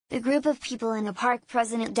The group of people in a park.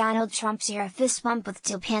 President Donald Trump share a fist bump with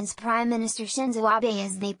Japan's Prime Minister Shinzo Abe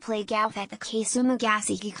as they play golf at the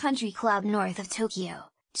Kasumigaseki Country Club north of Tokyo,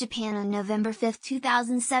 Japan on November 5,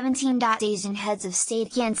 2017. Asian heads of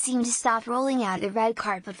state can't seem to stop rolling out the red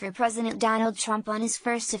carpet for President Donald Trump on his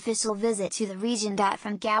first official visit to the region.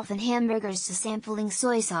 From golf and hamburgers to sampling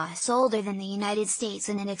soy sauce older than the United States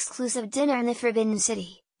and an exclusive dinner in the Forbidden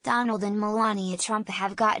City, Donald and Melania Trump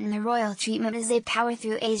have gotten the royal treatment as they power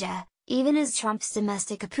through Asia, even as Trump's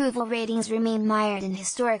domestic approval ratings remain mired in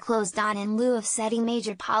historic lows. In lieu of setting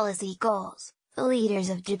major policy goals, the leaders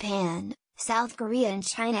of Japan, South Korea and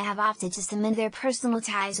China have opted to cement their personal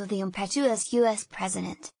ties with the impetuous US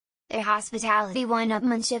president. Their hospitality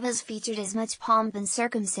one-upmanship has featured as much pomp and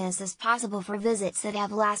circumstance as possible for visits that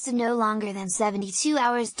have lasted no longer than 72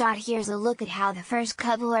 hours. Here's a look at how the first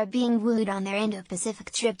couple are being wooed on their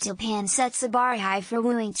Indo-Pacific trip. Japan sets the bar high for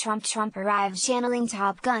wooing Trump. Trump arrived channeling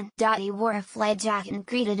Top Gun. He wore a flight jacket and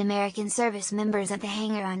greeted American service members at the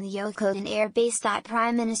hangar on the Yokoden Air Base.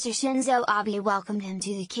 Prime Minister Shinzo Abe welcomed him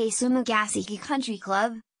to the Kasumigaseki Country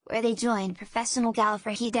Club, where they joined professional golfer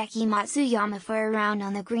Hideki Matsuyama for a round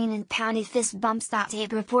on the green and pounded fist bumps. Abe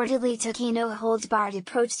reportedly took a no-holds-barred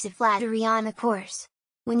approach to flattery on the course.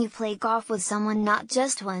 When you play golf with someone not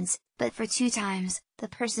just once, but for 2 times, the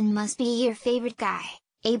person must be your favorite guy,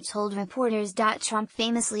 Abe told reporters. Trump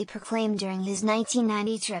famously proclaimed during his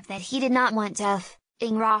 1990 trip that he did not want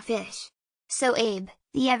tough-eating raw fish. So Abe,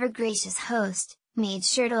 the ever-gracious host, made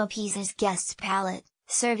sure to appease his guest's palate,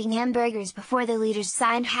 serving hamburgers before the leaders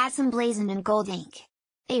signed hats emblazoned in gold ink.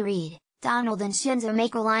 They read, Donald and Shinzo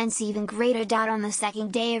make alliance even greater. On the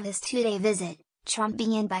second day of his 2-day visit, Trump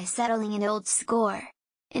began by settling an old score.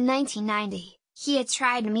 In 1990, he had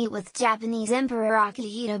tried to meet with Japanese Emperor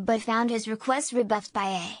Akihito but found his request rebuffed by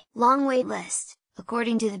a long wait list,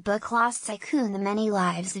 according to the book Lost Tycoon: The Many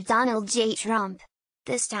Lives of Donald J. Trump.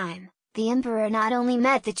 This time, the emperor not only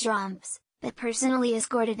met the Trumps, but personally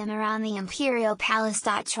escorted them around the imperial palace.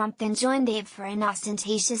 Trump then joined Abe for an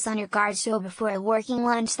ostentatious underguard show before a working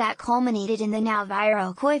lunch that culminated in the now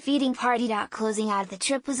viral koi feeding party. Closing out the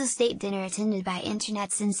trip was a state dinner attended by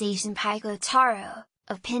internet sensation Pico Taro,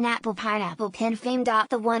 of Pineapple Pin fame.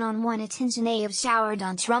 The one-on-one attention Abe showered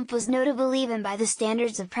on Trump was notable even by the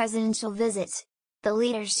standards of presidential visits. The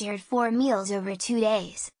leaders shared 4 meals over 2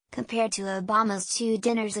 days, compared to Obama's 2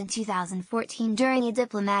 dinners in 2014 during a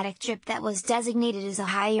diplomatic trip that was designated as a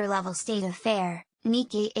higher-level state affair,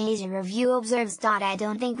 Nikkei Asia Review observes. I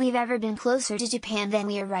don't think we've ever been closer to Japan than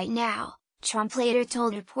we are right now, Trump later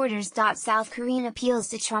told reporters. South Korean appeals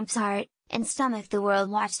to Trump's heart and stomach. The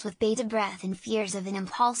world watched with bated breath and fears of an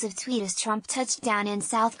impulsive tweet as Trump touched down in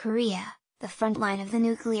South Korea, the front line of the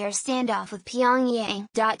nuclear standoff with Pyongyang.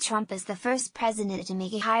 Trump is the first president to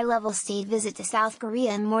make a high-level state visit to South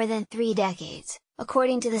Korea in more than 3 decades,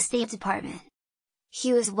 according to the State Department.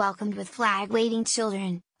 He was welcomed with flag-waving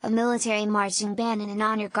children, a military marching band and an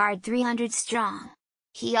honor guard 300 strong.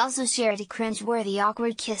 He also shared a cringe-worthy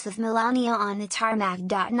awkward kiss with Melania on the tarmac.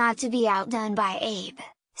 Not to be outdone by Abe,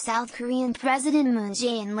 South Korean President Moon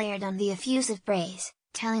Jae-in layered on the effusive praise,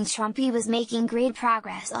 telling Trump he was making great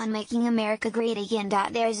progress on making America great again.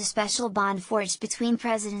 There's a special bond forged between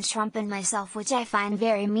President Trump and myself which I find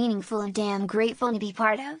very meaningful and damn grateful to be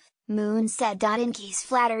part of, Moon said. In case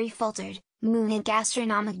flattery faltered, Moon had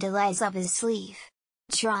gastronomic delights up his sleeve.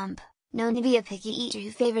 Trump, known to be a picky eater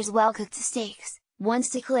who favors well-cooked steaks, once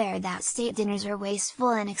declared that state dinners are wasteful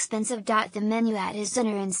and expensive. The menu at his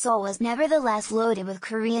dinner in Seoul was nevertheless loaded with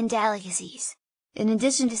Korean delicacies. In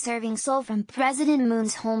addition to serving sole from President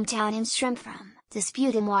Moon's hometown and shrimp from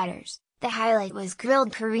Disputed Waters, the highlight was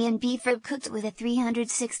grilled Korean beef rib cooked with a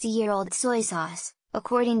 360-year-old soy sauce,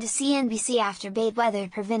 according to CNBC. After bad weather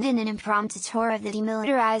prevented an impromptu tour of the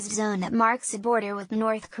demilitarized zone that marks the border with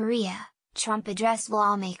North Korea, Trump addressed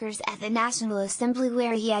lawmakers at the National Assembly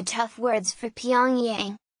where he had tough words for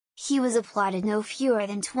Pyongyang. He was applauded no fewer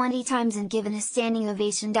than 20 times and given a standing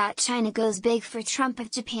ovation. China goes big for Trump.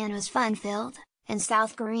 If Japan was fun-filled, and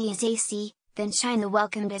South Korea tasty, then China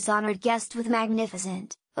welcomed its honored guest with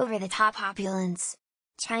magnificent, over-the-top opulence.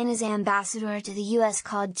 China's ambassador to the US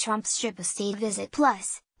called Trump's trip a state visit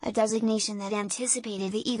plus, a designation that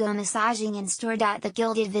anticipated the ego-massaging in store. The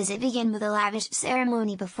gilded visit began with a lavish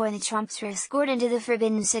ceremony before the Trumps were escorted to the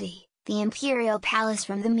Forbidden City, the imperial palace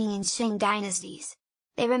from the Ming and Qing dynasties.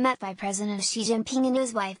 They were met by President Xi Jinping and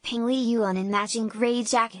his wife Peng Liyuan in matching gray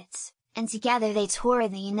jackets, and together they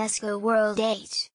toured the UNESCO World H.